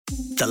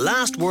The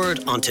Last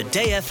Word on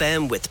Today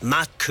FM with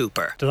Matt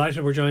Cooper.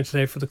 Delighted we're joined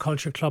today for the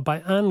Culture Club by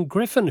Anne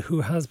Griffin,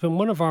 who has been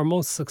one of our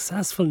most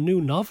successful new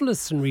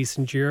novelists in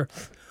recent year.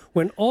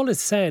 When All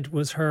Is Said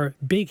was her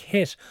big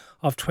hit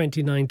of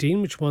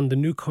 2019, which won the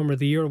Newcomer of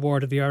the Year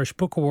award at the Irish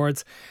Book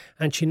Awards,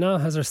 and she now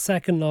has her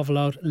second novel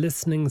out,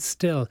 Listening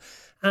Still.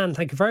 Anne,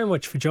 thank you very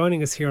much for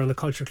joining us here on the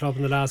Culture Club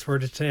and The Last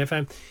Word at Today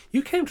FM.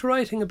 You came to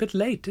writing a bit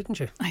late, didn't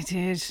you? I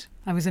did.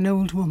 I was an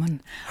old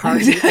woman.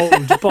 Hardly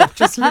old, but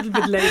just a little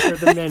bit later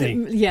than many.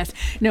 Yes.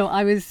 No,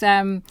 I was.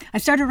 I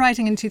started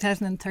writing in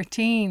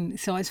 2013,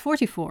 so I was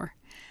 44,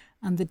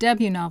 and the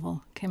debut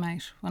novel came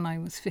out when I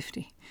was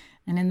 50.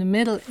 And in the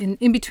middle,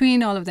 in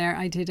between all of there,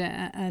 I did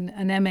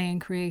an MA in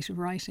creative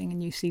writing in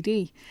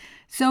UCD.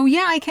 So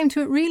yeah, I came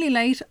to it really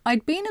late.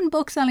 I'd been in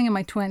bookselling in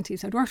my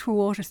 20s. I'd worked for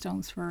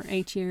Waterstones for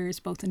 8 years,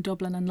 both in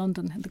Dublin and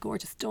London, in the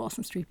gorgeous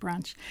Dawson Street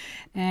branch.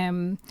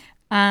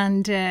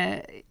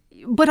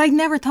 But I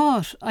never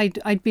thought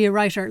I'd be a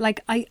writer.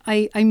 Like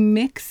I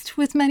mixed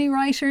with many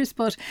writers,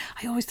 but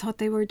I always thought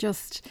they were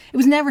just, it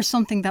was never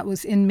something that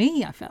was in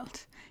me, I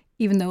felt.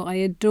 Even though I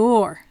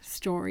adore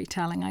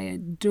storytelling, I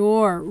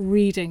adore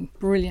reading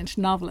brilliant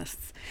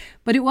novelists.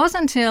 But it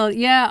wasn't until,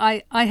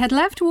 I had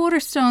left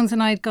Waterstones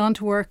and I had gone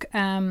to work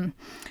for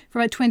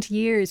about 20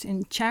 years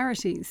in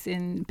charities,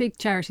 in big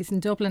charities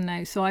in Dublin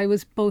now. So I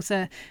was both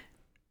a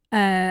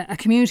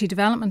community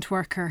development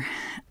worker,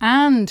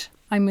 and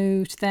I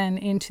moved then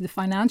into the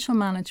financial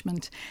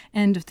management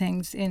end of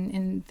things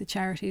in the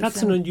charities.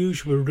 That's an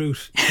unusual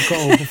route to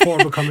go before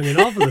becoming a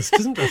novelist,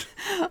 isn't it?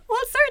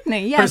 Well,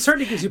 certainly, yes. But it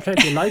certainly gives you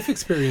plenty of life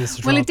experience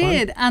to draw Well, it upon.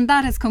 did, and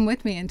that has come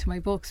with me into my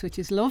books, which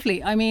is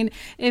lovely. I mean,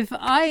 if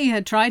I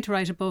had tried to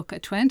write a book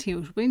at 20, it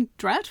would have been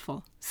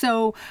dreadful.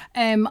 So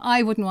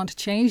I wouldn't want to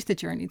change the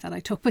journey that I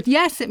took. But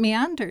yes, it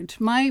meandered.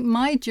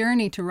 My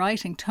journey to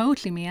writing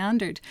totally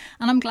meandered,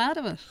 and I'm glad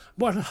of it.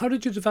 Well, how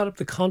did you develop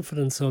the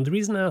confidence on? The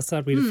reason I asked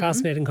that, we had a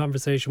fascinating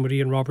conversation with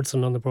Ian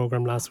Robertson on the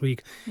programme last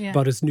week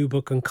about his new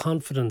book on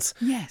confidence.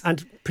 Yes.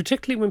 And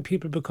particularly when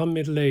people become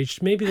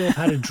middle-aged, maybe they've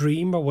had a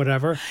dream or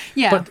whatever,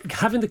 but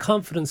having the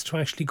confidence to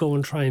actually go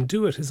and try and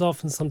do it is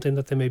often something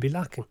that they may be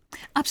lacking.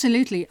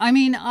 Absolutely. I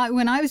mean,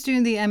 when I was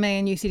doing the MA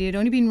in UCD, I'd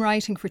only been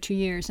writing for 2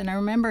 years, and I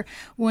remember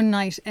one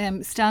night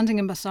standing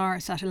in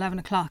Bazaars at 11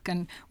 o'clock,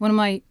 and one of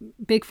my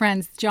big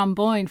friends, John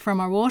Boyne, from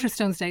our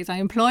Waterstones days, I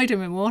employed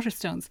him in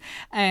Waterstones,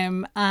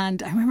 and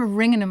I remember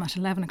ringing him at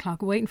 11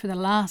 o'clock, waiting for the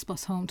last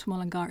bus home to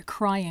Mullingar,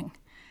 crying,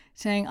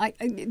 saying,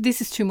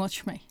 this is too much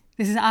for me.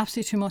 This is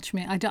absolutely too much for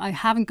me. I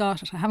haven't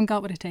got it. I haven't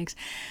got what it takes.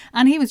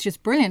 And he was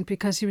just brilliant,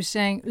 because he was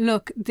saying,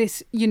 look,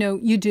 this,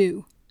 you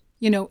do.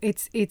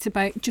 It's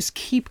about just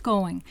keep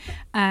going.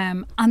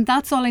 And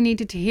that's all I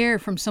needed to hear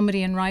from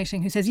somebody in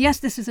writing who says, yes,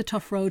 this is a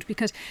tough road,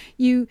 because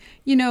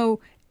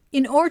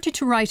in order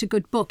to write a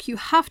good book, you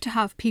have to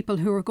have people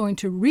who are going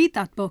to read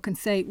that book and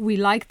say, we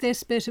like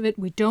this bit of it,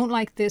 we don't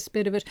like this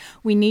bit of it,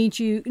 we need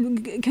you,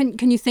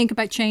 can you think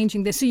about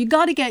changing this? So you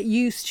got to get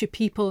used to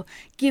people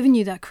giving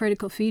you that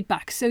critical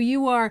feedback. So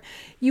you are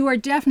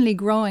definitely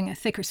growing a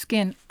thicker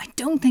skin. I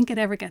don't think it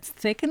ever gets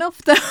thick enough,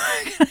 though.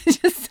 I'm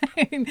just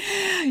saying,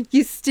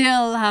 you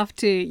still have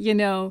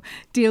to,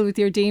 deal with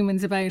your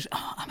demons about,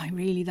 am I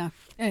really that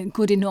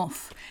good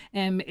enough?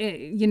 And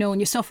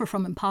you suffer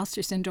from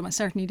imposter syndrome. I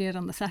certainly did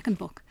on the second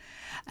book.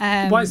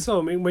 Why so?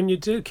 I mean, when you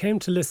came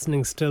to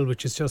Listening Still,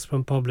 which has just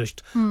been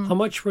published, how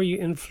much were you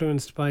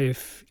influenced by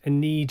a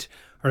need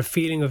or a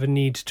feeling of a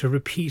need to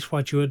repeat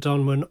what you had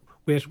done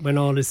when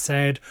All Is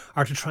Said,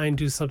 or to try and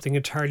do something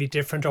entirely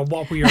different, or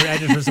what were your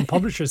editors and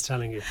publishers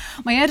telling you?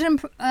 My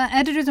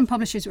editors and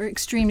publishers were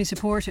extremely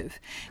supportive.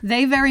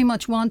 They very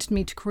much wanted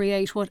me to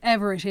create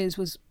whatever it is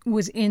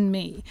was in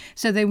me.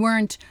 So they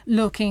weren't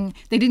looking,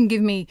 they didn't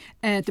give me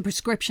the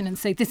prescription and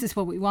say, this is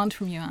what we want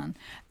from you, Anne.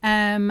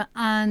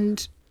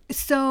 And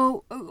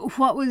so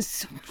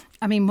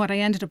what I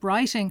ended up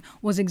writing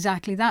was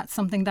exactly that,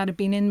 something that had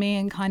been in me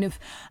and kind of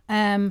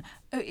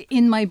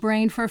in my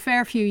brain for a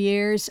fair few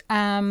years.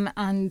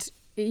 And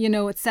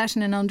it's set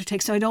in an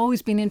undertake. So I'd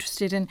always been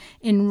interested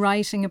in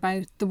writing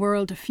about the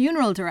world of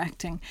funeral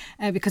directing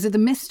because of the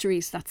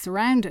mysteries that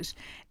surround it.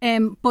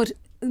 But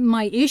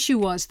my issue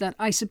was that,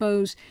 I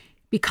suppose,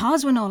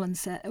 because When All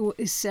Is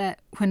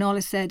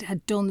Said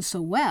had done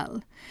so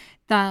well,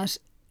 that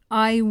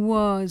I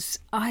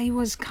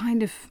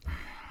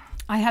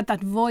had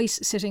that voice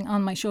sitting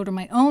on my shoulder,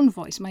 my own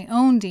voice, my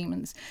own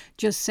demons,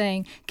 just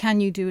saying, can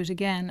you do it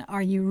again?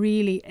 Are you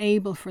really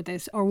able for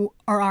this? Or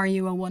are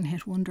you a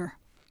one-hit wonder?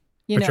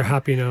 You're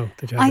happy now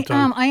that you have it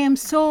done. I am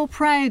so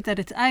proud that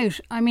it's out.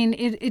 I mean,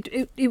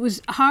 it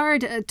was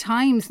hard at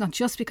times, not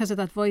just because of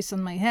that voice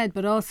on my head,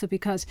 but also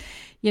because,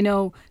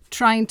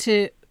 trying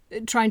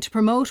to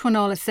promote When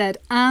All Is Said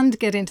and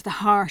get into the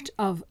heart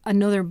of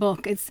another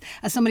book. It's,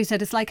 as somebody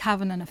said, it's like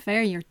having an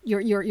affair.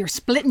 You're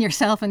splitting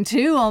yourself in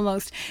two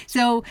almost.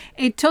 So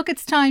it took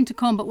its time to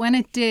come, but when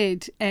it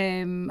did,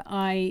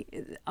 I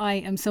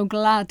am so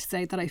glad to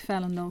say that I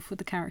fell in love with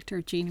the character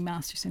of Jeannie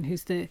Masterson,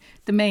 who's the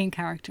main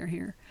character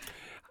here.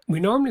 We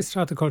normally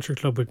start the Culture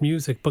Club with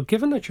music, but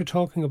given that you're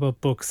talking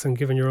about books and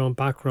given your own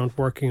background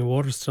working in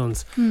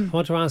Waterstones, I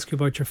want to ask you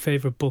about your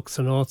favourite books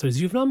and authors.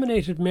 You've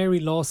nominated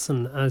Mary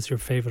Lawson as your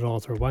favourite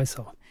author. Why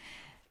so?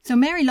 So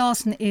Mary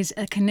Lawson is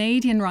a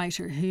Canadian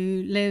writer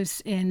who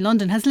lives in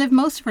London, has lived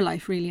most of her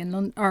life really in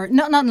London, or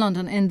not in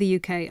London, in the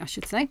UK, I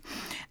should say.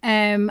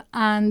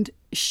 And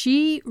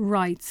she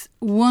writes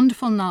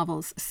wonderful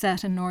novels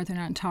set in Northern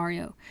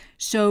Ontario.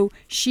 So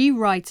she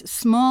writes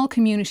small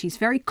communities,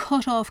 very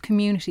cut off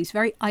communities,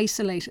 very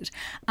isolated.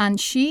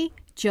 And she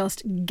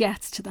just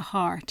gets to the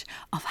heart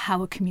of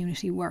how a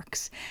community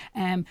works.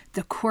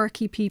 The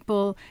quirky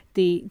people,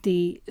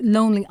 the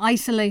lonely,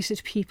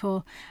 isolated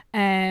people,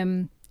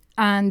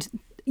 and,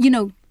 you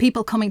know,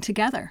 people coming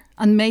together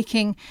and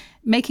making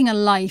a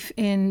life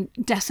in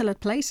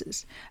desolate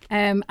places.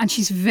 And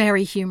she's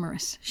very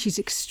humorous. She's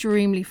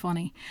extremely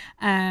funny.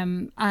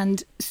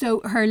 And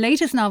so her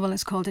latest novel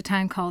is called A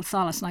Town Called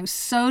Solace. And I was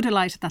so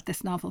delighted that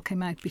this novel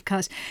came out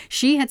because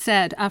she had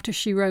said, after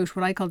she wrote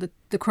what I call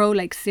the Crow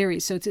Lake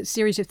series, so it's a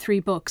series of 3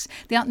 books,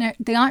 they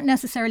aren't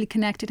necessarily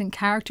connected in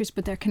characters,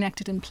 but they're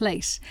connected in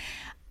place.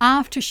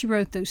 After she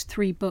wrote those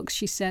 3 books,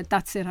 she said,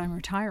 that's it, I'm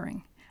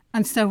retiring.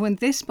 And so when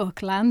this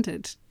book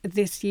landed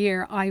this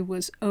year, I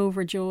was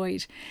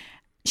overjoyed.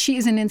 She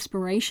is an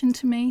inspiration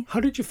to me. How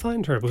did you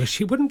find her? Because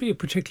she wouldn't be a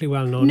particularly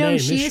well-known name,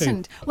 is she? No, she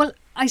isn't. Well,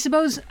 I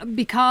suppose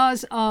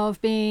because of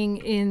being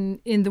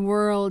in the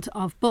world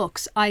of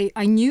books, I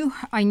knew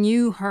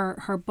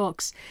her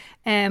books.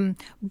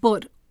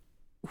 But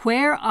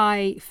where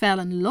I fell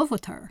in love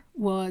with her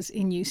was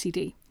in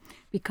UCD.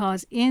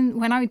 Because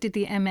when I did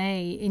the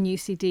MA in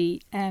UCD,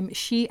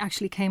 she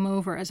actually came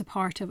over as a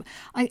part of,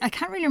 I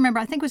can't really remember,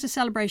 I think it was a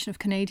celebration of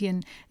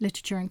Canadian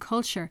literature and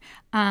culture.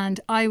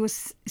 And I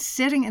was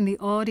sitting in the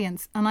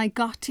audience and I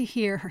got to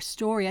hear her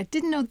story. I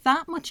didn't know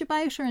that much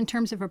about her in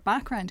terms of her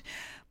background.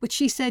 But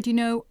she said, you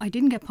know, I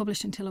didn't get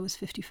published until I was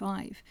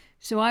 55.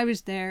 So I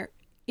was there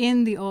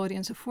in the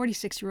audience, a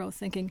 46-year-old,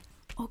 thinking,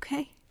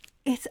 okay,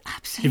 it's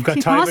absolutely You've got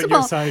time possible.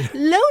 on your side.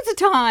 Loads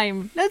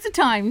of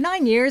time.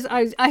 9 years.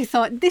 I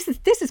thought this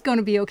is going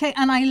to be okay,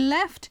 and I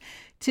left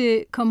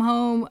to come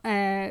home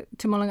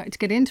to Mullingar to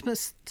get into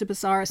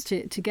Basaris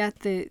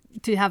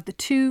to have the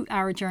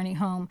 2-hour journey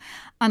home,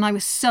 and I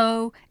was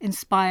so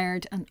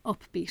inspired and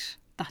upbeat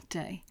that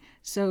day.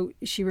 So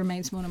she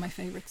remains one of my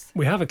favourites.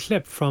 We have a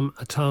clip from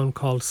A Town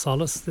Called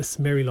Solace. This is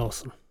Mary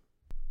Lawson.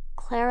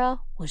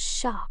 Clara was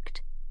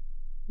shocked.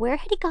 Where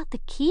had he got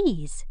the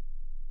keys?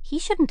 He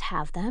shouldn't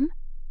have them.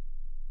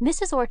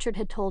 Mrs. Orchard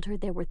had told her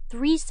there were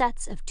 3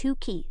 sets of 2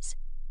 keys,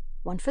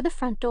 one for the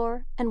front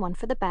door and one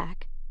for the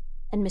back,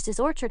 and Mrs.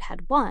 Orchard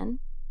had one,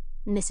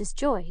 Mrs.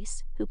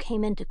 Joyce, who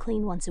came in to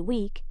clean once a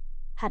week,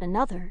 had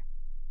another,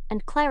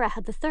 and Clara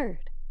had the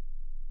 3rd.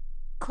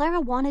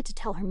 Clara wanted to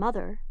tell her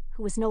mother,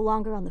 who was no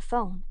longer on the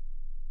phone,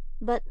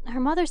 but her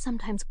mother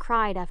sometimes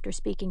cried after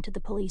speaking to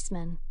the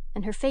policeman,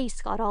 and her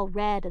face got all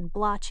red and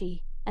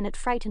blotchy, and it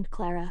frightened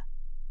Clara.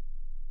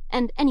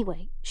 And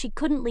anyway, she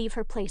couldn't leave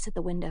her place at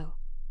the window.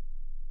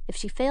 If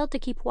she failed to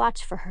keep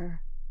watch for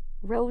her,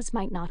 Rose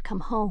might not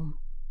come home.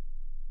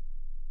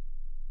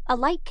 A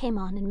light came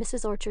on in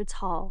Mrs. Orchard's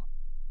hall.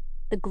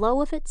 The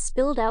glow of it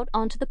spilled out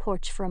onto the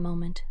porch for a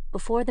moment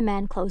before the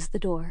man closed the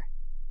door.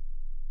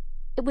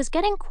 It was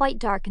getting quite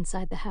dark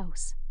inside the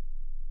house.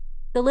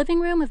 The living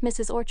room of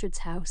Mrs. Orchard's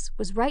house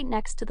was right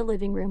next to the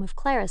living room of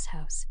Clara's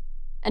house,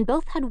 and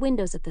both had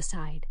windows at the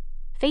side,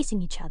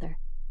 facing each other,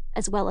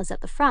 as well as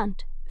at the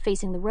front,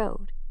 facing the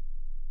road.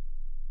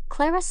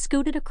 Clara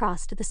scooted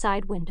across to the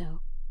side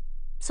window.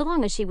 So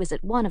long as she was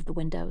at one of the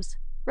windows,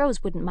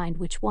 Rose wouldn't mind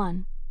which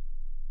one.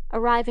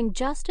 Arriving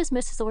just as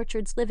Mrs.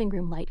 Orchard's living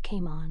room light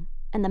came on,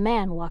 and the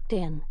man walked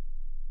in.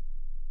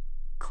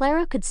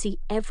 Clara could see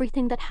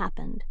everything that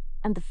happened,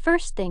 and the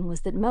first thing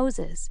was that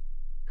Moses,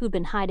 who'd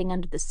been hiding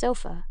under the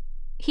sofa,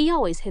 he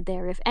always hid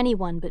there if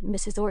anyone but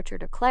Mrs.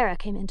 Orchard or Clara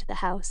came into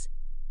the house,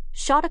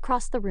 shot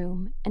across the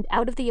room and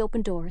out of the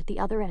open door at the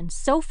other end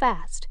so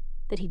fast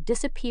that he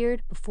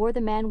disappeared before the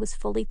man was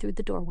fully through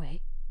the doorway,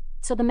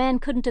 so the man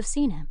couldn't have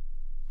seen him.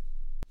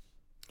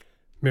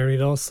 Mary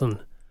Lawson,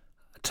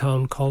 A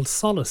Town Called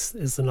Solace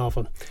is the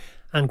novel.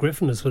 And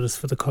Griffin is with us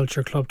for the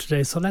Culture Club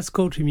today. So let's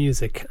go to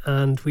music.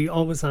 And we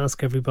always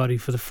ask everybody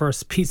for the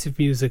first piece of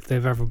music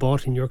they've ever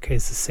bought. In your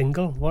case, a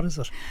single. What is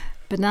it?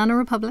 Banana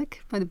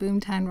Republic by the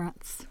Boomtown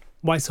Rats.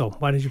 Why so?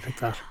 Why did you pick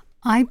that?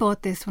 I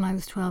bought this when I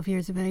was 12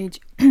 years of age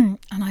and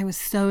I was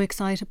so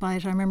excited by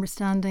it. I remember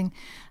standing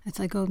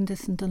outside Golden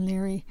Distant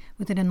Dunleary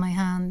with it in my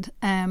hand.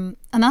 And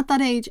at that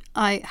age,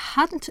 I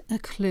hadn't a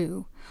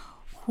clue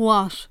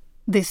what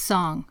this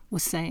song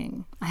was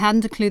saying. I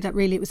hadn't a clue that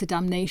really it was a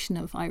damnation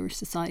of Irish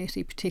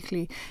society,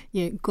 particularly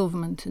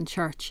government and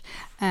church.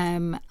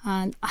 And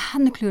I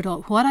hadn't a clue at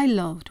all. What I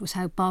loved was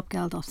how Bob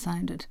Geldof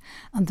sounded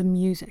and the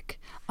music.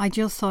 I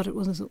just thought it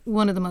was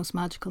one of the most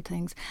magical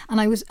things. And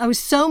I was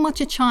so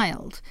much a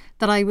child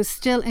that I was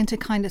still into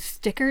kind of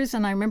stickers.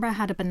 And I remember I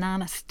had a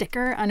banana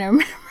sticker, and I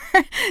remember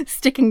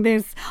sticking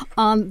this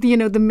on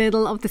the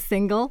middle of the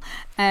single,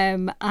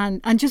 and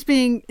just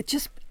being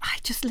I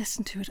just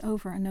listened to it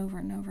over and over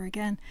and over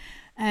again.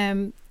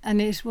 And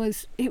it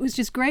was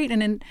just great.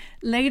 And in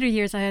later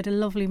years, I had a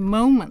lovely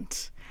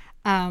moment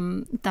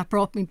that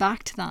brought me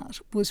back to that.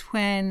 Was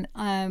when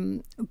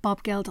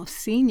Bob Geldof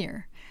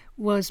Senior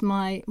was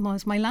my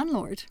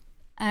landlord,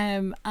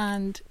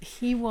 and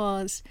he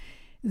was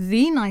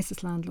the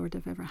nicest landlord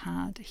I've ever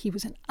had. He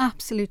was an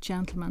absolute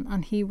gentleman,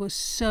 and he was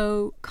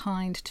so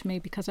kind to me,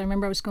 because I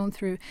remember I was going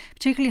through a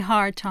particularly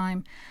hard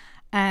time.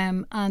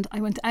 And I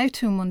went out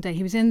to him one day.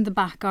 He was in the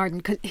back garden,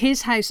 because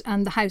his house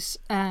and the house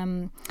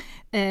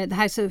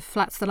of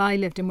flats that I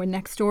lived in were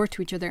next door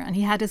to each other, and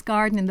he had his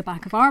garden in the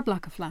back of our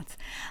block of flats.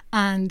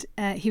 And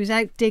he was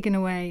out digging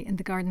away in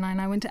the garden, and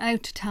I went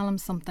out to tell him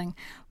something.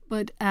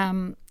 But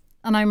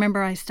and I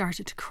remember I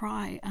started to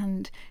cry,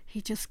 and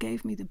he just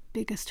gave me the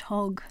biggest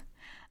hug.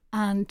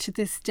 And to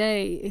this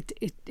day,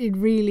 it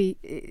really,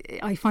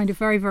 I find it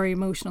very, very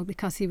emotional,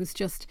 because he was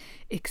just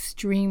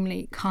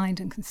extremely kind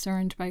and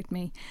concerned about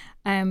me.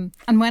 And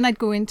when I'd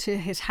go into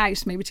his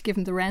house, maybe to give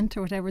him the rent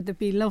or whatever, there'd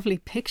be lovely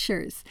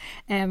pictures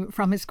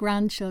from his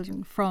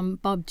grandchildren, from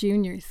Bob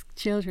Jr.'s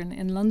children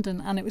in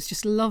London. And it was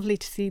just lovely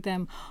to see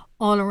them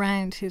all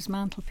around his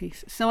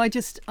mantelpiece. So I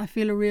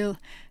feel a real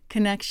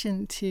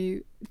connection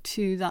to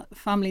that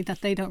family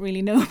that they don't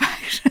really know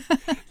about.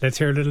 Let's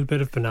hear a little bit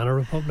of Banana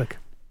Republic.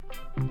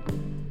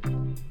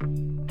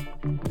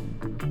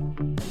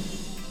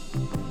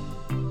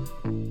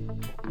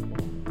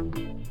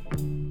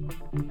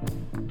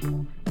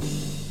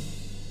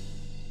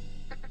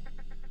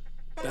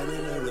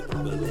 Banana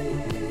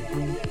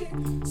Republic,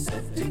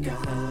 septic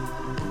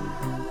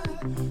eye,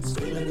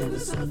 screaming in the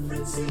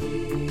suffering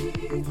sea,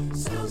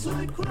 sounds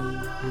like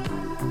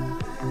crime.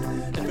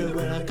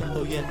 Everywhere I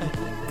go, yeah,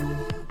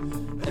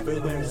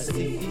 everywhere I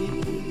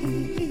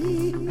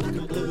see, black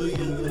and blue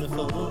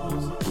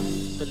uniforms,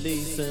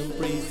 police and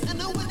breeze. And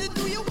now what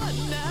do you want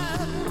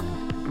now?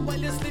 While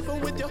you're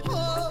sleeping with your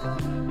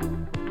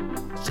home,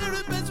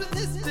 sharing beds with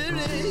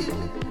history,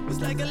 it's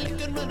like a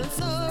Lincoln running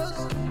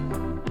sauce.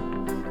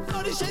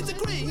 40 shades of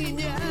green,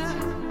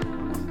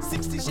 yeah,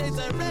 60 shades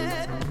of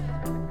red.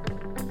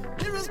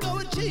 Heroes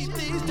going cheap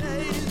these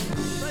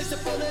days, price a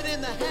bullet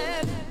in the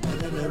head.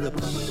 Banana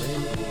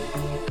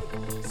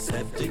Republic,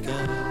 septic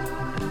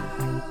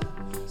eye,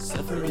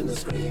 suffering the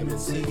screaming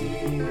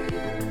sea,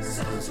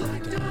 sounds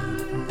like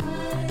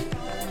die.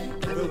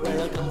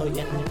 Everywhere I go,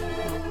 yeah,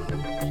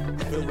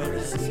 everywhere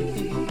I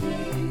see,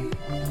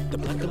 the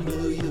black and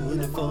blue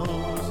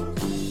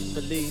uniforms,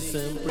 police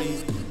and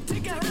breeze.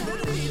 Take out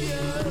the media.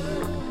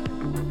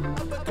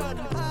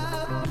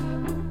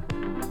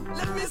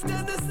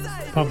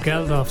 Bob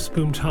Geldof's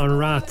Boomtown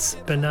Rats,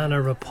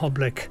 Banana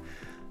Republic,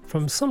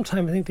 from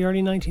sometime, I think the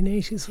early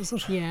 1980s, was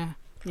it? Yeah.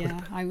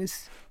 I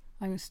was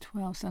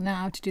 12, so now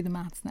I have to do the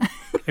maths now.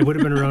 It would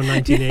have been around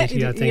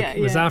 1980, I think. Yeah,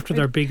 it was after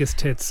their biggest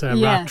hits,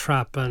 Rat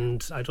Trap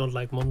and I Don't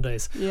Like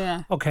Mondays.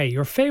 Yeah. Okay,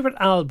 your favourite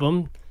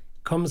album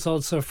comes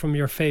also from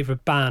your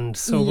favourite band.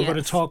 So we're going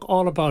to talk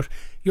all about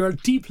your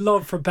deep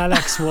love for Bell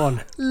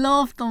X1.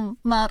 Love them,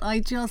 Matt. I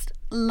just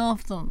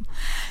love them.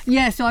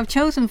 Yeah, so I've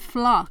chosen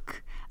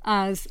Flock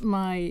as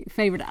my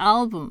favourite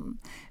album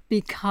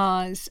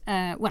because,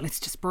 it's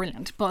just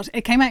brilliant. But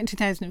it came out in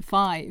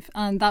 2005,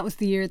 and that was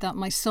the year that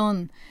my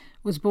son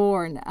was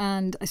born.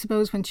 And I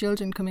suppose when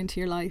children come into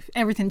your life,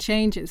 everything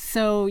changes.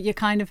 So you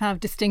kind of have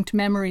distinct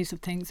memories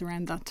of things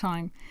around that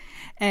time.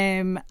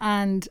 And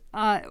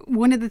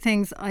one of the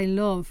things I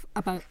love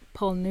about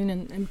Paul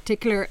Noonan in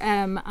particular,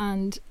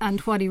 and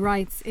what he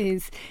writes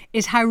is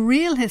how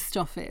real his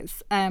stuff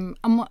is. And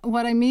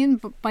what I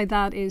mean by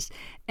that is,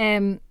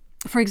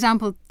 for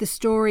example, the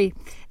story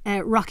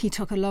Rocky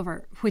Took a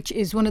Lover, which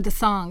is one of the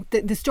songs,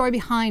 the story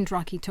behind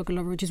Rocky Took a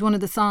Lover, which is one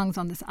of the songs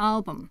on this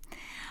album,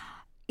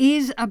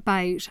 is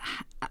about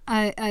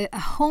a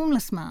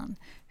homeless man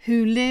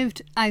who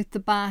lived out the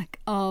back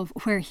of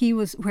where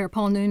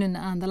Paul Noonan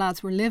and the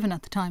lads were living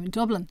at the time in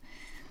Dublin.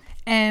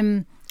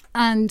 And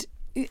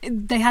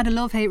they had a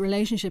love-hate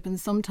relationship, and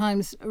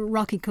sometimes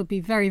Rocky could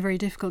be very, very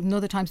difficult, and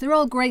other times they were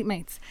all great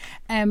mates.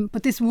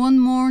 But this one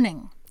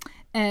morning,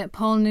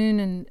 Paul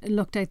Noonan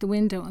looked out the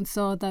window and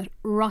saw that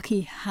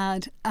Rocky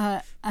had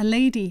a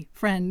lady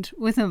friend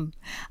with him,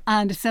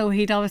 and so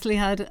he'd obviously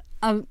had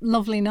a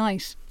lovely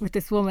night with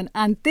this woman.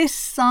 And this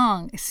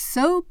song is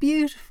so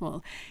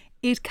beautiful.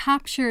 It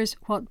captures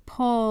what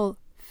Paul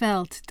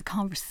felt, the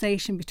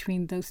conversation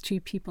between those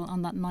two people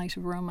on that night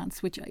of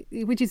romance, which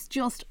is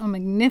just a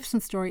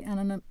magnificent story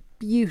and a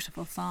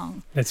beautiful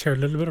song. Let's hear a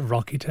little bit of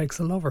Rocky Takes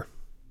a Lover.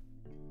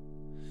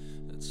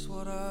 That's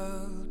what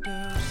I'll do.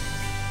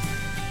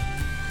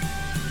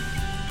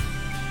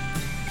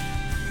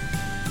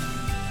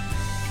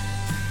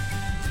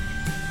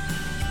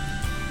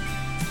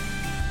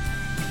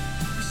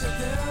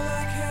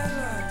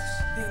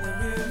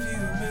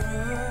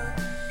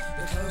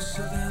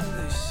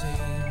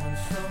 scene, and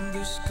from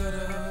this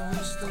gutter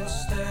we're still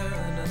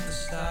staring at the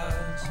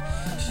stars.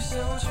 She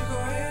said, "Won't you go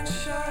and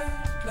shine?"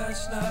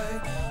 Last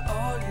night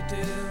all you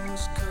did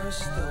was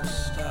curse those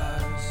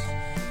stars,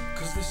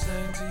 'cause they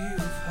sang to you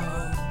of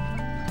home.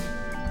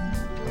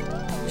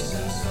 We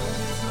said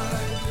something's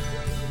life,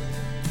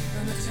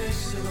 and it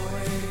takes it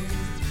away.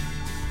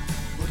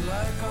 But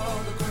like all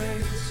the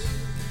greats,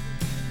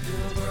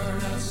 it'll burn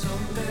out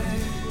someday.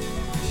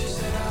 She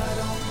said, "I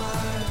don't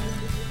mind,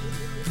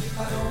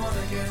 I don't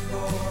wanna get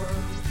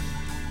bored,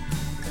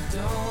 I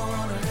don't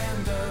wanna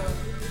end up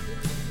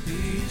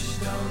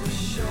beached on the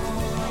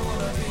shore. I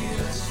wanna be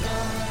that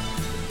star,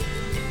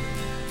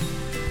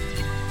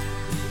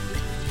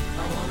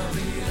 I wanna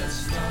be that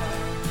star,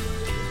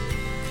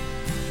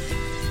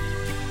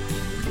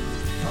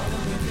 I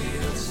wanna be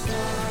that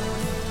star,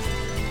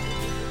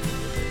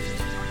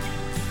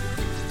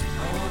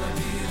 I wanna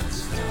be that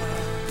star."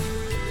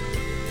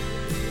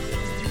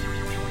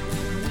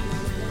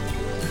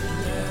 And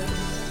then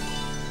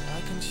I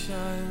can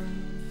shine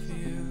for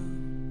you,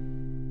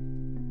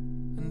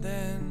 and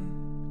then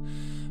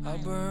I'll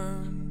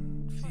burn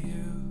for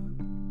you.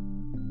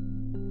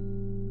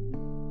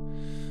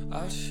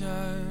 I'll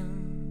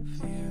shine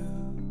for you.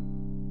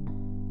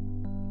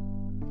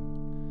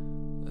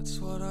 That's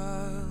what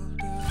I'll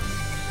do.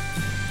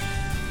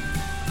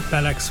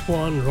 Bell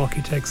Swan,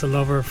 Rocky Takes a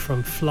Lover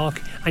from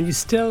Flock. And you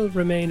still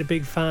remain a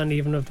big fan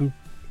even of the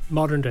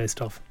modern day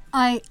stuff.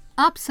 I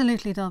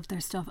absolutely love their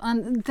stuff,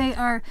 and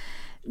they're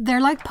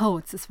like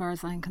poets as far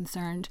as I'm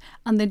concerned,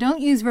 and they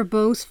don't use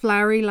verbose,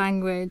 flowery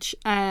language.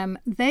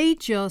 They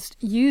just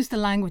use the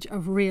language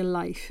of real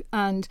life,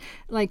 and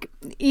like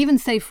even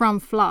say from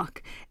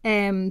Flock,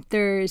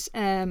 there's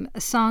a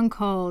song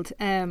called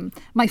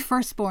 "My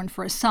Firstborn"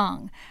 for a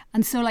song,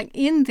 and so like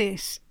in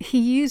this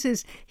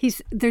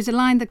there's a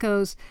line that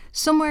goes,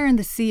 "Somewhere in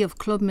the sea of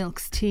club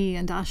milks, tea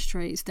and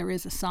ashtrays there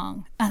is a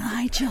song," and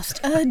I just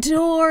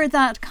adore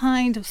that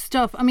kind of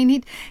stuff. I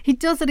mean, he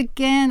does it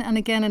again and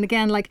again and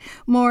again, like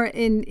more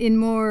in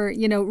more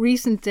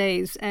recent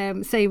days.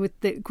 Say with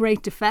The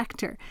Great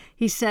Defector,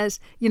 he says,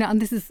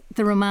 and this is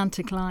the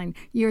romantic line,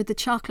 "You're the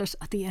chocolate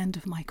at the end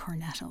of my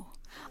cornetto."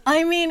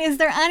 I mean, is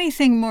there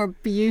anything more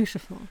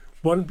beautiful?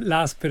 One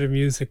last bit of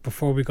music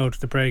before we go to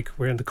the break.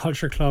 We're in the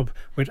Culture Club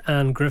with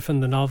Anne Griffin,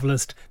 the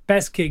novelist.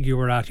 Best gig you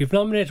were at. You've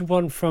nominated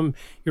one from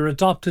your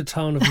adopted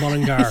town of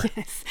Mullingar.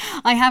 Yes,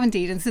 I have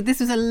indeed. And so this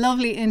was a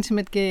lovely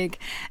intimate gig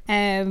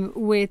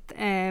with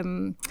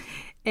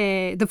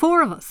the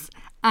four of us.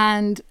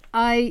 And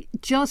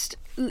so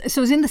it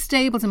was in the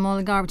Stables in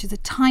Mullingar, which is a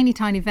tiny,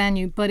 tiny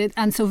venue,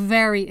 and so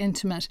very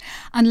intimate.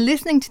 And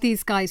listening to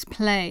these guys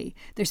play,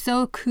 they're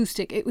so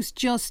acoustic. It was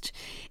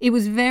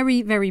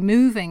very, very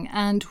moving.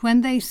 And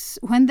when they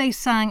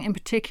sang in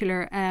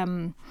particular,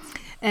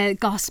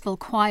 gospel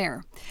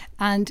choir,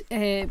 and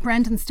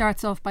Brendan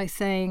starts off by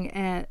saying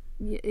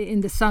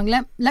in the song,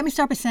 let me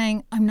start by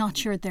saying, "I'm not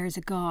sure there's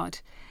a God,"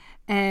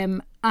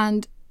 and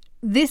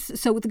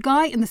so the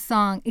guy in the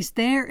song is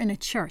there in a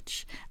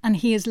church and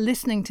he is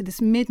listening to this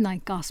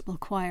midnight gospel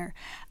choir.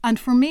 And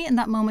for me in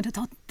that moment, I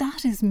thought,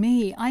 that is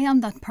me. I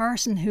am that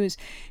person who's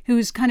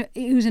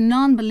a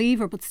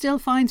non-believer but still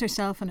finds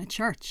herself in a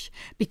church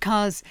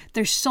because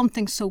there's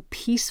something so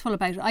peaceful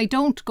about it. I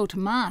don't go to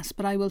mass,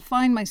 but I will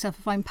find myself,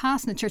 if I'm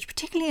passing a church,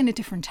 particularly in a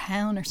different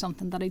town or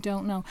something that I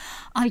don't know,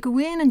 I'll go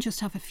in and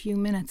just have a few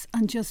minutes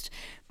and just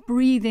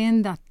breathe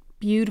in that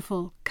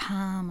beautiful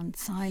calm and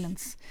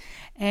silence.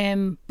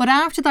 But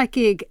after that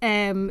gig,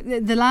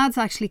 the lads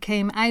actually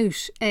came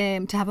out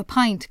to have a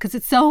pint because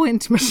it's so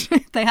intimate.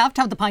 They have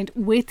to have the pint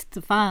with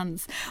the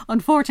fans,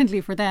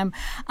 unfortunately for them.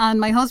 And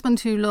my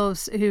husband, who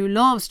loves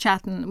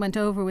chatting, went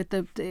in with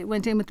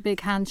the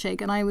big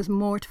handshake, and I was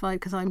mortified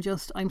because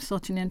I'm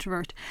such an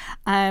introvert.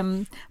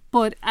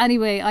 But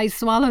anyway, I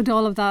swallowed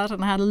all of that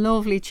and had a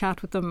lovely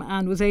chat with them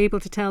and was able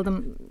to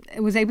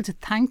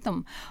thank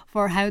them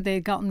for how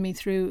they'd gotten me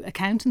through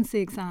accountancy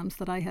exams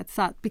that I had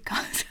sat,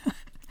 because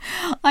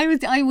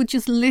I would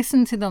just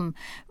listen to them,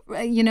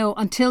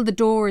 until the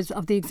doors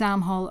of the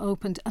exam hall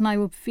opened, and I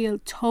would feel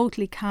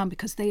totally calm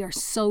because they are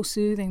so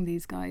soothing,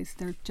 these guys.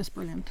 They're just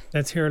brilliant.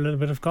 Let's hear a little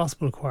bit of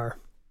gospel choir.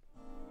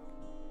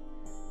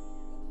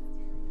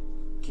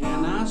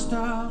 Can I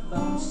start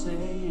by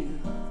saying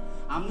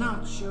I'm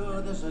not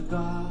sure there's a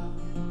God,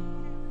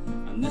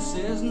 and this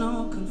is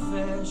no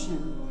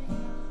confession,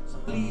 so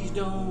please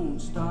don't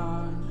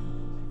start.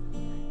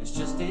 It's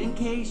just in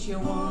case you're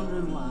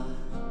wondering why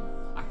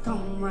I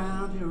come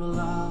round here a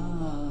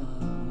lot.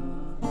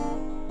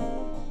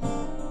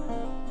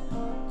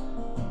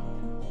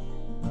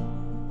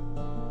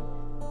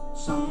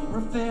 Some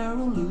prefer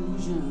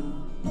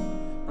illusion,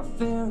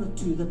 prefer it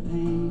to the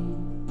pain,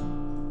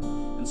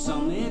 and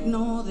some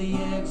ignore the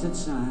exit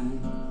sign.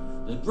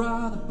 They'd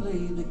rather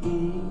play the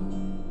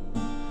game,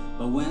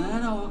 but when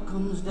it all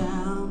comes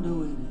down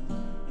to it,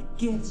 it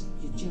gets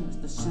you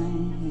just the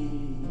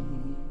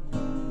same.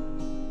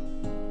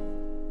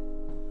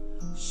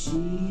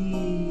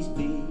 She's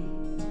beat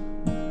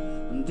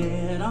and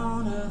dead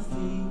on her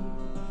feet,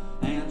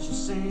 and she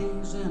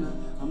sings in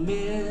a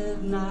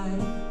midnight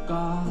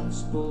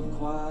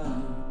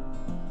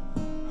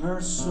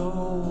her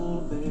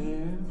soul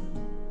there.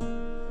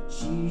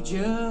 She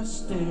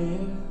just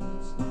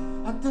stares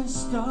at the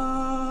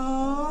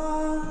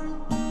stars.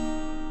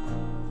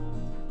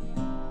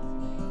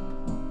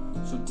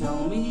 So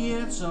tell me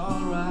it's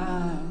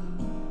alright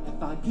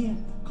if I get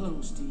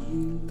close to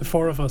you. The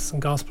four of us in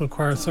gospel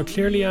choir. So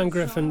clearly, Anne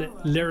Griffin,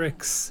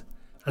 lyrics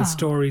and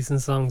stories and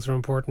songs are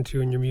important to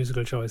you in your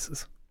musical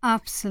choices.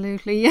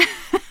 Absolutely, yeah.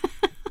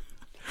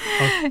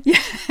 Yeah,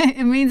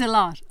 it means a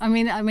lot.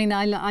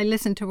 I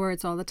listen to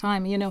words all the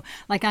time. You know,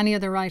 like any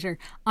other writer,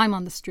 I'm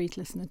on the street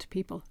listening to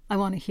people. I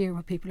want to hear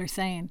what people are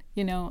saying.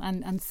 You know,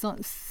 and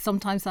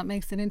sometimes that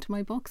makes it into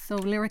my books. So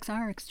lyrics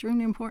are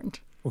extremely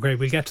important. Okay,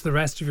 we'll get to the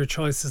rest of your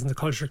choices in the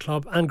Culture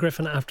Club and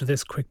Griffin after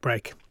this quick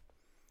break.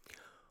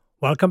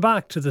 Welcome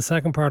back to the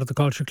second part of the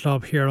Culture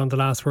Club here on The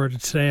Last Word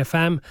of Today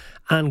FM.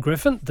 Anne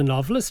Griffin, the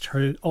novelist,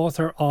 her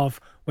author of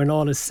When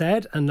All Is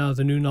Said and now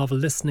the new novel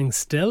Listening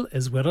Still,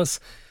 is with us.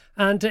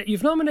 And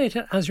you've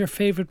nominated as your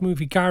favourite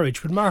movie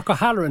Garage with Mark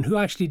O'Halloran, who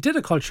actually did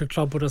a Culture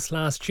Club with us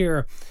last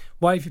year.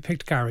 Why have you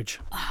picked Garage?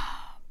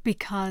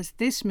 Because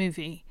this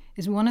movie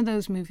is one of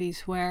those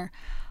movies where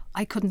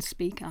I couldn't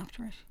speak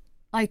after it.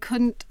 I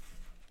couldn't...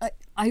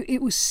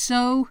 it was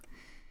so...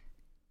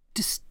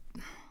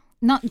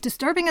 not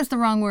disturbing is the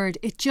wrong word.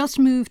 It just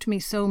moved me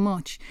so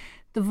much.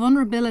 The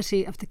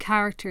vulnerability of the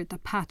character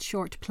that Pat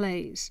Short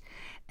plays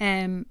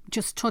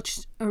just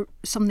touched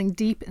something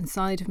deep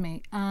inside of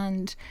me,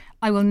 and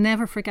I will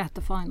never forget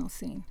the final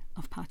scene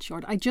of Pat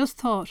Short. I just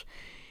thought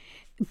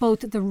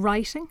both the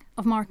writing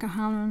of Mark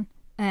O'Halloran,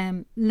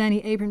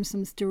 Lenny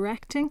Abramson's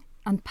directing,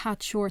 and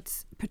Pat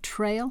Short's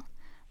portrayal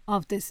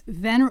of this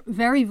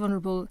very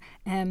vulnerable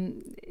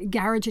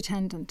garage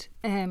attendant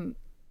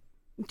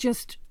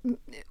just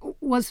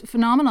was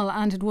phenomenal,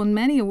 and it won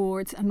many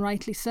awards, and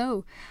rightly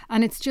so.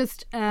 And it's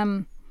just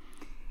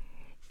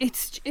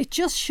it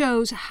just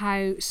shows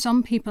how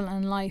some people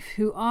in life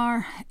who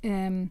aren't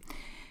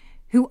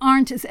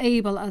as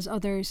able as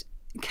others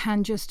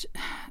can just,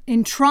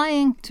 in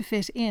trying to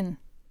fit in,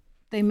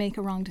 they make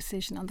a wrong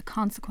decision, and the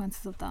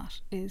consequences of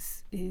that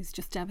is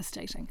just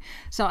devastating.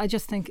 So I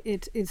just think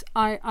it is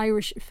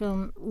Irish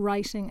film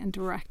writing and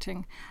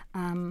directing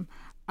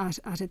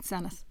at its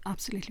zenith.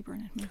 Absolutely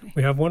brilliant movie.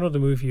 We have one other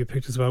movie you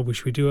picked as well,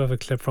 which we do have a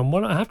clip from.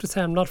 One I have to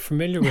say I'm not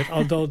familiar with,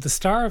 although the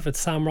star of it,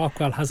 Sam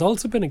Rockwell, has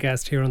also been a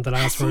guest here on The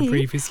Last Word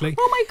previously.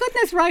 Oh my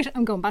goodness, right.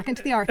 I'm going back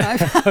into the archive.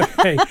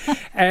 Okay.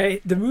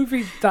 The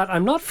movie that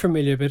I'm not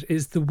familiar with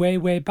is The Way,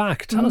 Way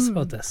Back. Tell us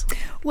about this.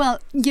 Well,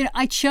 you know,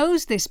 I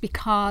chose this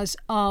because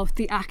of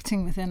the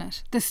acting within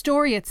it. The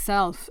story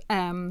itself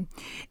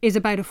is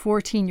about a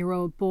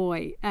 14-year-old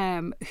boy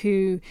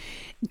who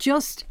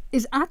just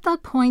is at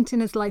that point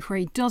in his life where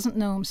he doesn't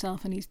know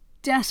himself and he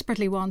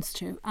desperately wants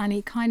to, and he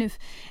kind of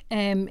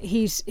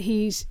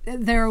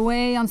they're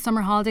away on summer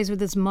holidays with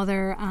his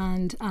mother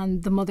and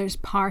the mother's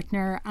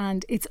partner,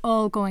 and it's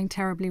all going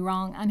terribly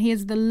wrong, and he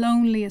is the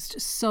loneliest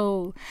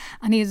soul,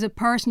 and he is a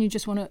person you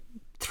just want to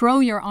throw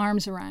your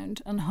arms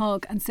around and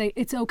hug and say,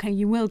 it's okay,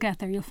 you will get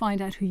there, you'll find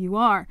out who you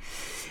are.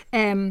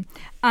 And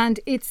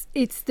it's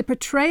the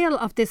portrayal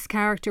of this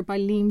character by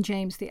Liam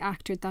James, the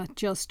actor, that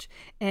just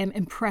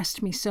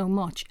impressed me so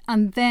much.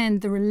 And then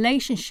the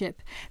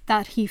relationship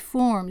that he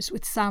forms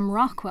with Sam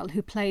Rockwell,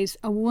 who plays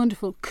a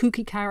wonderful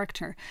kooky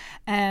character.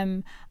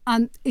 And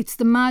it's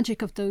the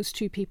magic of those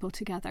two people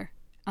together.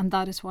 And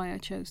that is why I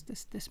chose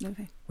this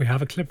movie. We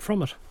have a clip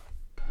from it.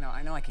 No,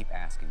 I know I keep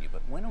asking you,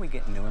 but when are we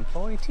getting new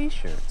employee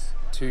t-shirts?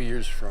 2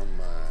 years from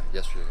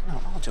yesterday.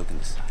 No, all joking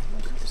aside,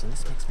 and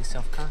this makes me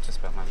self-conscious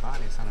about my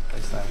body. It's not a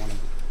place that I want to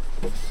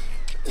be.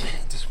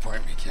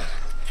 Disappoint me, kid.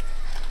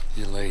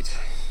 You're late.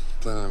 You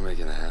plan on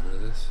making a habit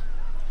of this?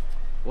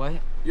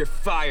 What? You're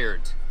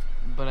fired!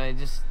 But I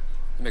just...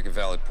 You make a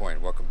valid point.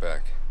 Welcome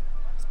back.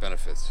 It's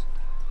benefits.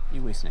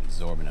 You waste an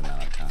exorbitant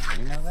amount of time.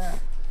 You know that?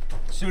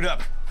 Suit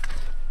up.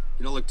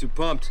 You don't look too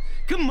pumped.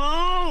 Come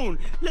on,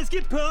 let's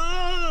get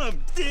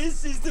pumped.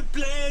 This is the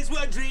place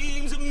where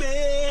dreams are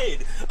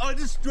made or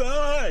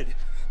destroyed.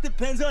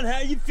 Depends on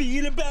how you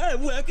feel about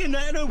working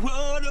at a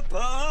water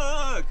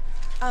park.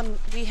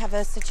 We have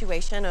a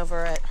situation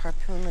over at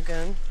Harpoon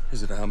Lagoon.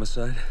 Is it a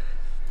homicide?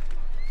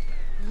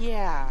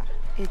 Yeah,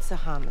 it's a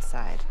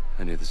homicide.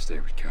 I knew this day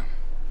would come.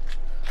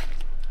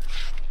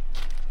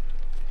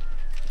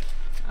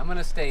 I'm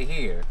gonna stay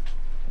here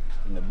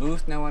in the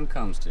booth no one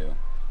comes to.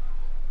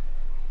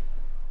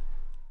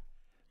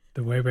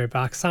 The Way, Way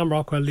Back. Sam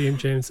Rockwell, Liam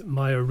James,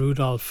 Maya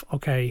Rudolph.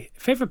 Okay,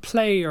 favourite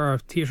play or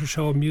theatre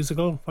show,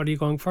 musical? What are you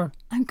going for?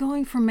 I'm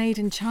going for Made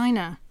in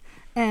China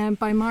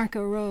by Mark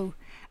O'Rourke.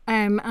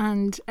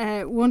 And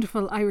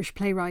wonderful Irish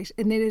playwright,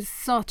 and it is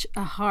such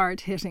a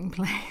hard-hitting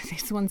play.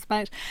 This one's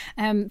about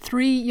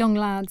three young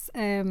lads,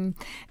 a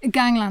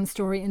gangland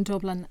story in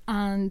Dublin,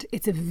 and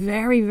it's a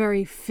very,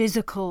 very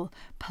physical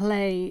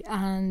play,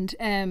 and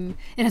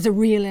it has a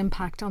real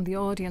impact on the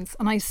audience.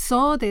 And I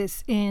saw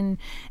this in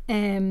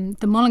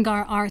the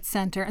Mullingar Arts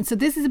Centre, and so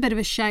this is a bit of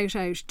a shout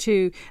out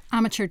to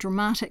amateur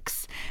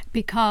dramatics,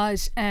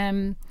 because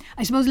I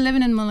suppose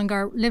living in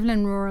Mullingar, living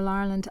in rural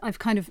Ireland, I've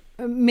kind of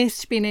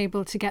missed being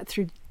able to get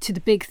through to the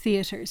big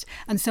theatres,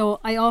 and so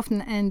I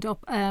often end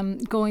up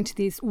going to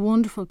these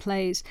wonderful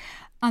plays.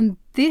 And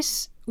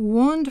this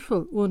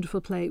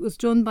wonderful play was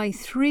done by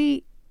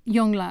 3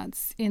 young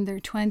lads in their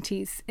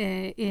 20s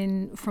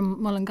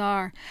from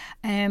Mullingar,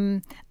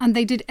 and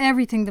they did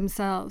everything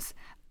themselves,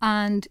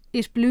 and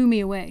it blew me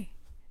away.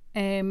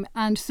 And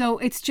so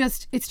it's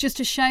just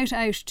a shout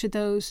out to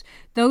those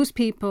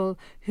people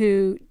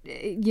who,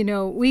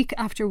 week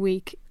after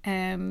week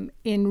in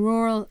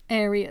rural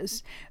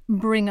areas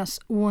bring us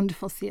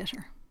wonderful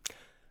theatre.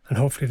 And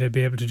hopefully they'll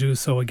be able to do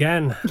so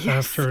again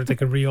after they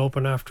can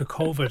reopen after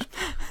COVID.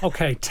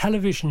 Okay,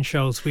 television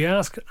shows. We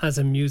ask, as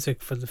a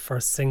music for the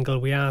first single,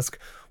 we ask,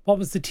 what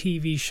was the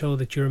TV show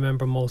that you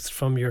remember most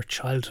from your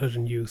childhood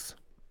and youth?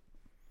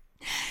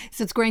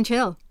 So it's Grange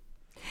Hill.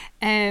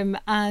 And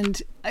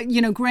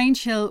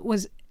Grange Hill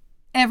was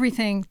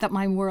everything that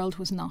my world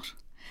was not.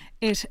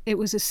 It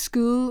was a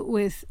school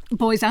with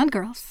boys and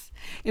girls.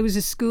 It was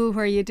a school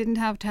where you didn't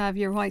have to have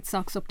your white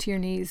socks up to your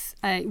knees,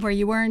 where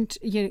you weren't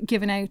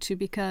given out to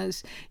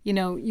because,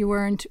 you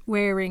weren't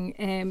wearing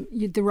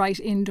the right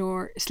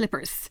indoor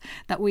slippers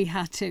that we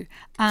had to.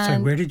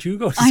 Sorry, where did you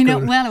go to school? I know,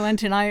 well, I went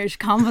to an Irish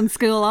convent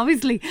school,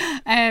 obviously.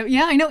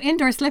 I know,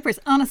 indoor slippers,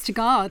 honest to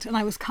God. And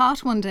I was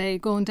caught one day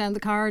going down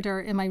the corridor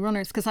in my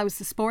runners because I was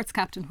the sports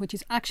captain, which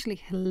is actually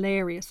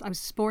hilarious. I was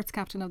sports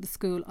captain of the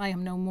school. I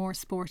am no more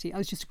sporty. I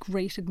was just a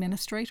great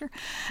administrator.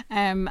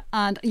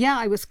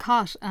 I was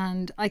caught,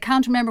 and I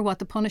can't remember what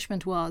the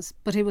punishment was,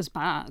 but it was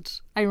bad.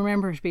 I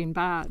remember it being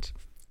bad.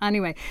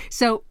 Anyway,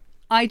 so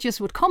I just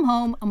would come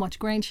home and watch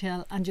Grange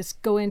Hill and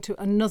just go into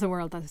another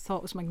world that I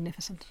thought was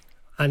magnificent.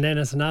 And then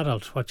as an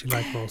adult, what do you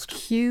like most?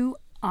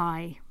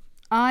 QI.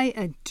 I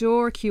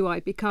adore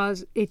QI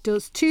because it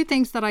does 2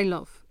 things that I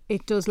love.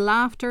 It does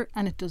laughter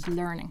and it does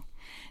learning.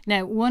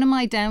 Now, one of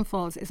my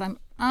downfalls is I'm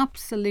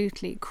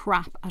absolutely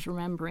crap at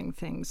remembering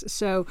things.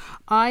 So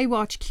I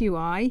watch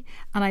QI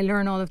and I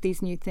learn all of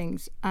these new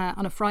things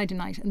on a Friday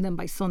night, and then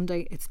by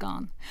Sunday it's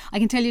gone. I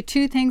can tell you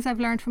 2 things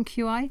I've learned from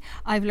QI.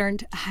 I've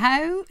learned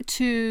how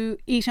to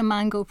eat a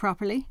mango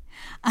properly,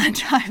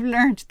 and I've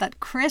learned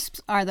that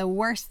crisps are the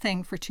worst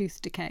thing for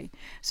tooth decay.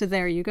 So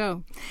there you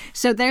go.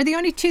 So they're the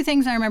only 2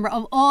 things I remember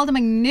of all the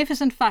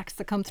magnificent facts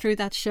that come through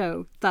that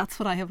show. That's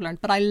what I have learned,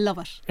 but I love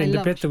it. In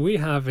the bit that we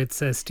have,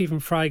 it's Stephen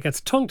Fry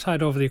gets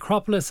tongue-tied over the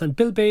Acropolis, and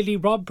Bill Bailey,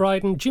 Rob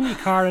Brydon, Jimmy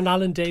Carr and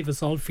Alan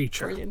Davis all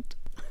feature. Brilliant.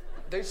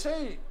 They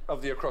say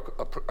of the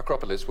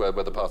Acropolis where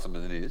the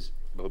Parthenon is.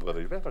 They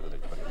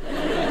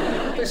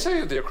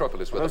say of the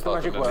Acropolis where the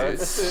Parthenon is.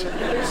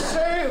 They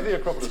say of the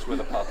Acropolis where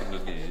the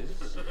Parthenon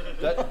is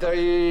that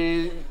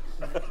they. It's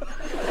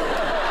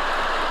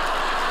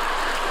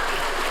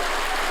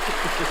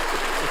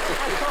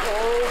not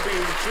all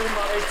been too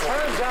much. It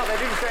turns out they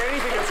didn't say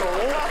anything at all.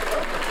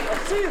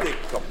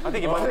 I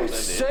think it might be. They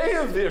say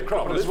of the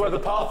Acropolis where the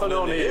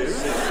Parthenon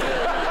is.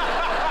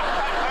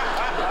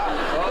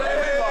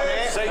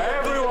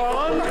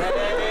 Everyone!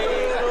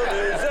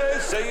 They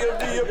say of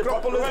the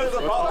Acropolis where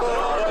the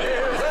Parthenon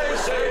is. They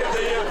say of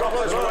the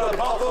Acropolis where the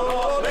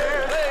Parthenon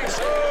is. They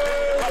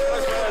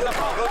say where the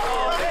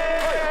Parthenon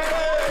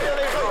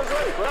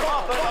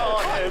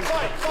is.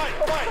 Fight!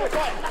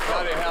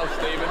 Bloody hell,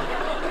 Stephen.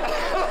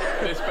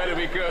 This better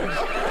be good.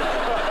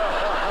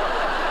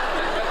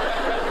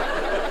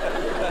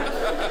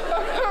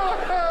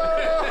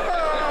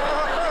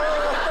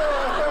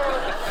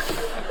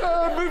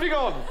 Moving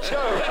on.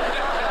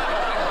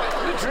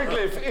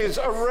 Triglyph is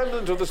a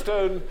remnant of the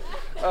stone.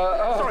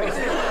 Sorry,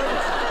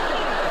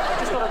 I've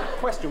just got a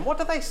question. What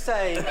do they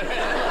say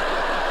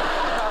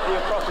about the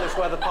Acropolis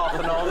where the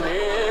Parthenon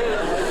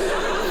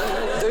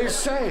is? They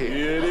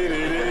say.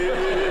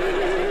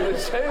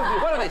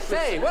 What do they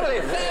say? What do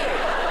they say?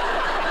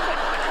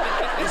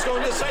 He's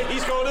going to say.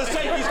 He's going to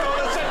say. He's going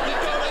to say.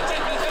 He's going to say.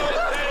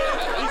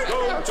 He's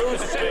going to say. He's going to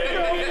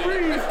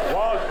say.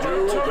 What do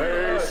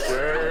they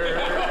say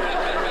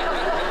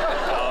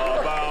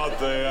about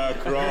the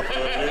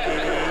Acropolis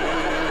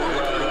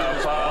where the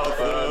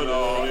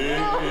Parthenon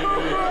is?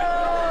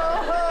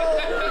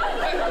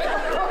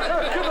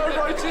 Can I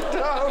write it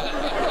down?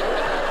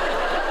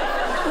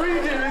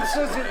 Read it. It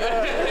says it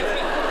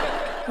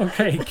there.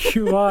 Okay,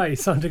 QI,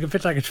 sounding a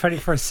bit like a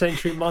 21st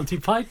century Monty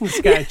Python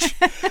sketch.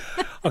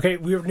 Okay,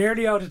 we're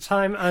nearly out of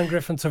time, Anne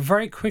Griffin, so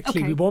very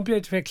quickly, we won't be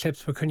able to make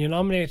clips, but can you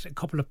nominate a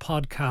couple of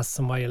podcasts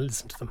and why you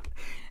listen to them?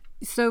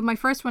 So my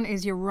first one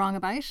is You're Wrong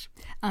About,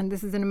 and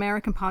this is an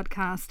American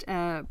podcast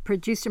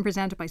produced and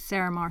presented by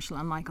Sarah Marshall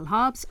and Michael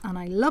Hobbs, and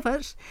I love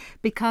it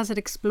because it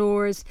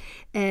explores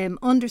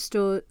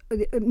misunderstood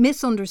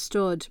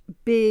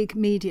big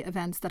media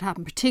events that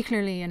happen,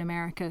 particularly in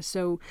America.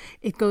 So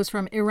it goes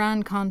from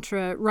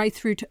Iran-Contra right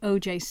through to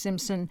O.J.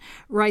 Simpson,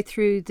 right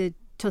through the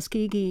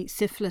Tuskegee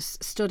syphilis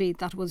study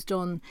that was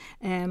done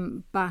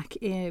back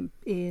in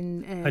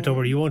I don't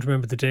worry, you won't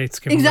remember the dates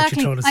given exactly.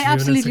 what you told us I a few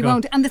minutes absolutely ago.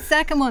 won't. And the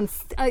second one,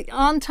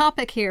 on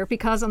topic here,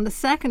 because on the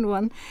second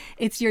one,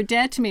 it's You're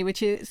Dead to Me,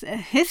 which is a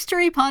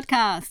history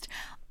podcast.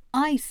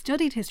 I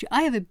studied history.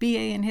 I have a BA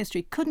in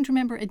history. Couldn't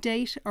remember a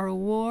date or a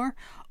war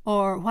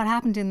or what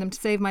happened in them to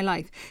save my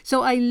life.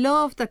 So I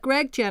love that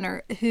Greg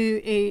Jenner,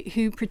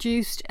 who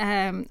produced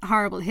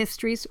Horrible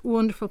Histories,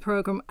 wonderful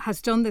programme, has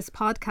done this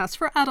podcast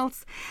for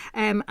adults,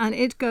 and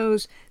it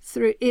goes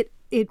through it.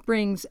 It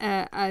brings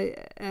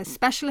a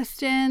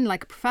specialist in,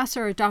 like a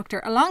professor or a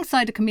doctor,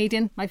 alongside a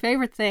comedian, my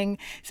favourite thing.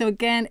 So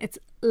again, it's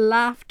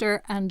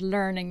laughter and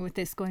learning with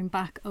this, going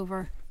back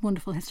over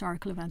wonderful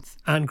historical events.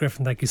 Anne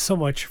Griffin, thank you so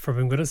much for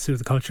being with us through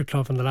the Culture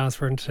Club on The Last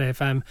Word on Today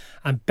FM,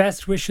 and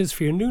best wishes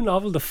for your new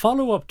novel, the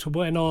follow-up to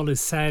When All Is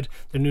Said.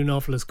 The new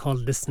novel is called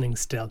Listening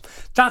Still.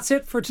 That's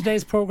it for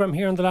today's programme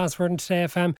here on The Last Word on Today FM.